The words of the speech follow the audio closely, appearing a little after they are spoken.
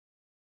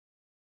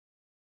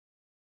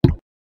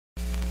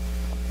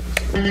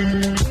ladies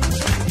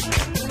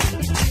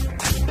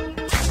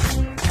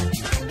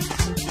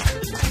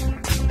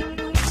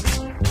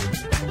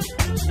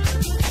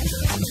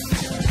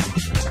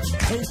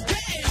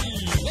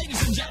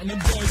and gentlemen,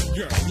 boys and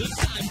girls, it's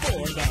time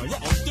for the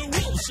Rolf the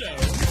Wolf Show,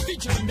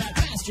 featuring that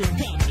master of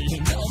comedy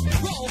himself,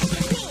 Rolf the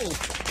Wolf.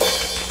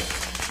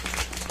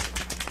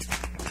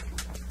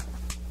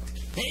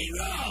 Hey,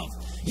 Rolf,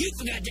 you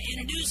forgot to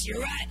introduce your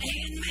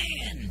right-hand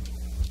man.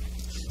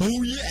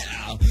 Oh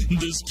yeah,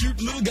 this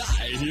cute little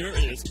guy here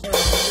is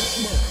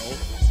Merle.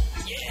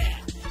 Yeah,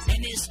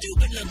 and this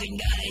stupid-looking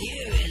guy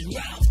here is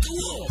Rolf the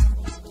Wolf.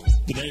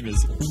 The name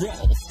is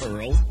Rolf,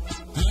 Earl.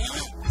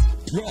 Huh?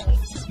 Rolf.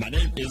 My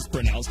name is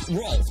pronounced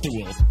Rolf the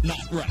Wolf,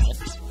 not Ralph.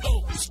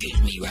 Oh,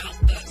 excuse me, Rolf.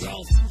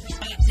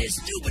 This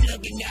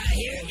stupid-looking guy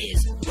here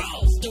is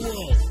Rolf the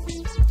Wolf.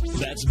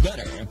 That's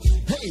better.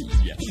 Hey,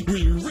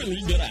 we're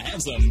really gonna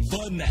have some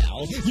fun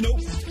now. You know,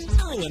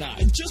 Earl and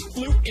I just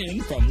flew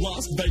in from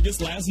Las Vegas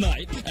last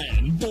night,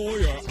 and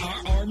boy, are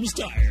our arms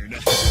tired.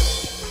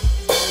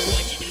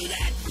 What'd you do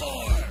that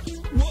for?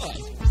 What?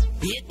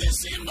 Hit the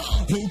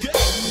cymbal. Okay.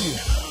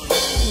 No.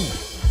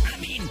 I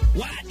mean,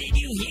 why did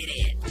you hit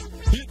it?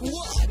 Hit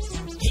what?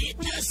 Hit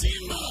the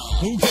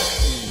cymbal. Okay.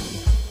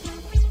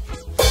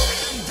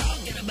 I'm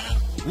talking about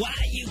why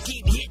you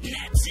keep hitting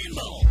that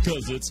cymbal.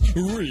 'Cause it's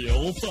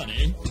real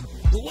funny.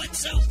 Well, what's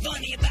so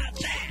funny about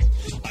that?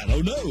 I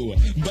don't know,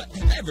 but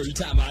every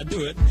time I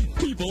do it,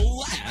 people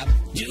laugh.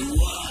 Do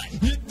what?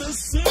 Hit the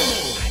cymbal.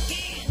 I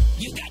can't.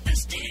 You got the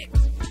stick.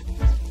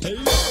 Hey,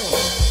 Earl.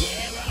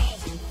 Yeah,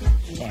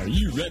 Rolf. Are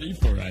you ready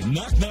for a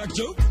knock-knock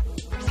joke?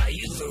 Are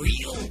you for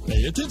real?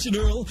 Pay attention,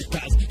 Earl,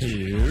 'cause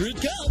here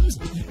it comes.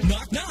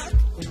 Knock, knock.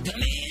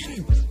 Come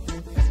in.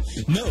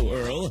 No,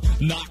 Earl.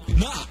 Knock,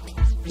 knock.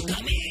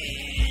 Come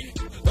in.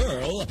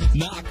 Earl,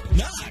 knock,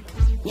 knock.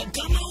 Well,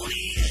 come on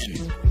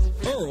in.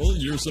 Earl,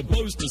 you're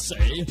supposed to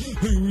say,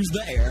 who's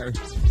there?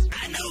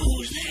 I know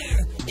who's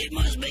there. It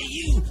must be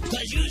you,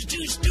 'cause you's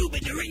too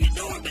stupid to ring the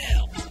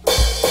doorbell.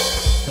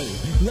 Hey,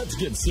 let's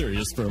get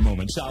serious for a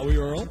moment, shall we,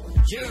 Earl?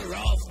 Sure,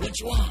 Rolf. What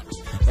you want?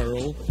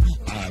 Earl,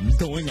 I'm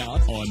going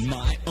out on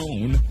my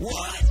own.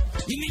 What?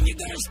 You mean you're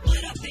gonna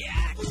split up the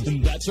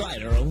act? That's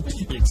right, Earl.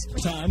 It's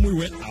time we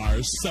went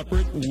our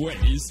separate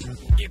ways.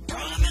 You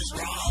promise,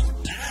 Rolf?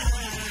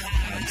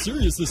 I'm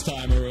serious this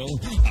time, Earl.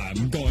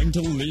 I'm going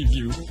to leave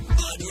you.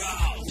 But,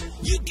 Rolf,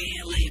 you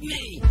can't leave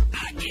me.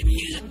 I've given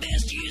you the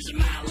best years of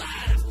my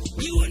life.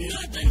 You were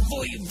nothing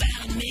before you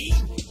found me.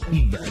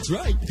 That's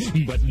right.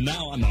 But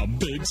now I'm a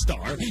big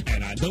star,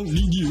 and I don't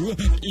need you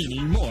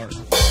anymore.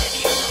 Have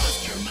you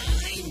lost your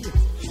mind?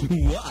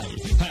 Why?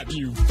 Have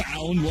you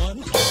found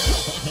one?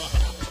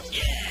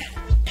 Yeah,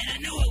 and I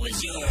know it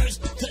was yours,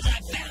 'cause I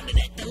found it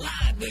at the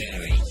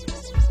library.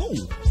 Oh,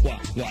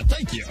 why,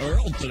 thank you,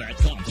 Earl, for that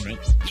compliment.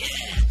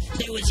 Yeah,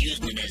 they was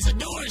using it as a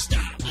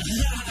doorstop.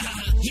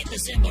 Hit the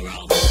cymbal,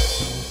 Rolf.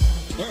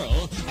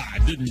 Earl, I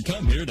didn't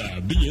come here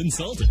to be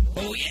insulted.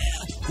 Oh,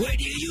 yeah? Where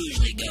do you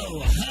usually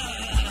go?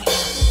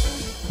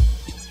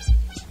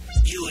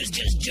 You was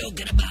just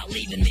joking about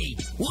leaving me.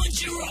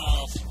 Once you're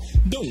off.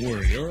 Don't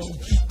worry, Earl.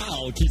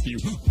 I'll keep you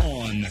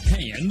on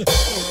hand for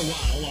a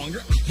while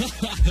longer. All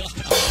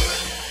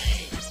right.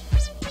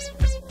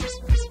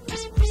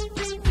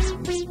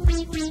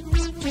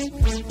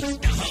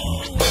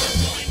 Oh, I'm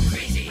going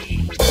crazy.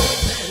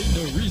 That is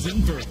no reason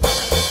for...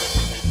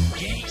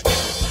 You ain't no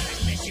fun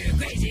unless you're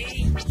crazy.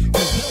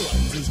 'Cause no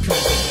one's as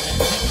crazy.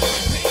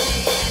 Crazy.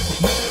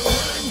 No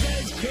one's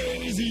as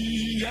crazy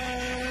as...